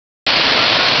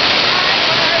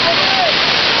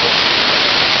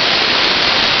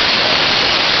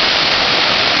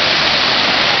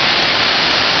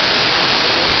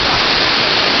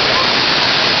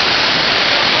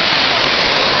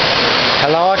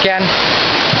again.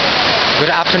 Good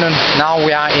afternoon. Now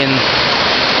we are in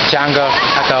jungle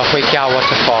at the Huikia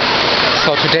waterfall.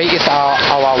 So today is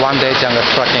our one-day jungle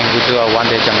trekking. We do a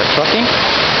one-day jungle trekking.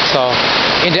 So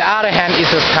in the other hand,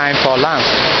 it's time for lunch.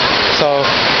 So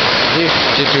if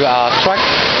you do a trek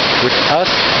with us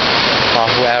or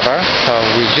whoever, so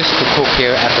we used to cook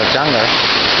here at the jungle.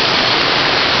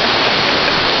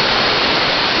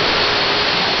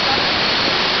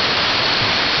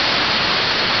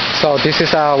 So this is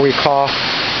we call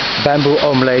bamboo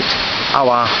omelette,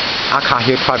 our Akha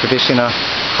Hill traditional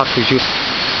how to use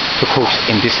to cook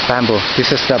in this bamboo.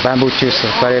 This is the bamboo juice,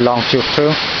 very long juice too,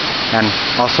 and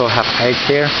also have egg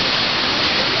here.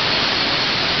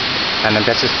 And then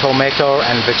this is tomato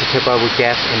and vegetable we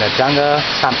get in the jungle,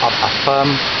 some of a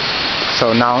farm.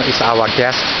 So now it's our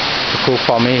guest to cook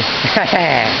for me.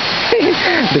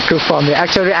 They cook for me.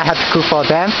 Actually I have to cook for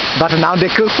them, but now they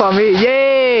cook for me.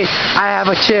 Yay! I have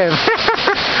a chef.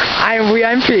 I'm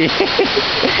VIP.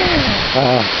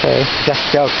 Okay, just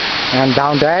joke. And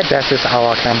down there, that is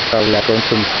our camp. So we are going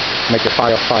to make a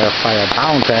fire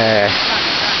down there.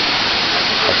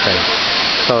 Okay.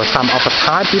 So some of the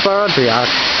Thai people, they are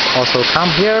also come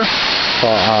here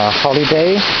for a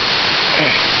holiday.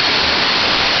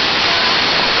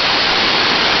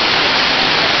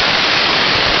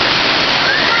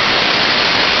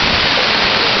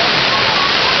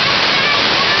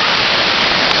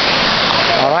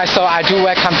 Alright, so I do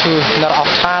welcome to North of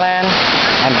Thailand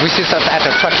and visit us at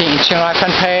the trekking in Chiangrai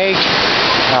page.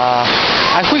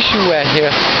 I wish you were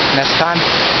here next time.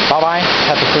 Bye bye.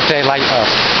 Have a good day like us.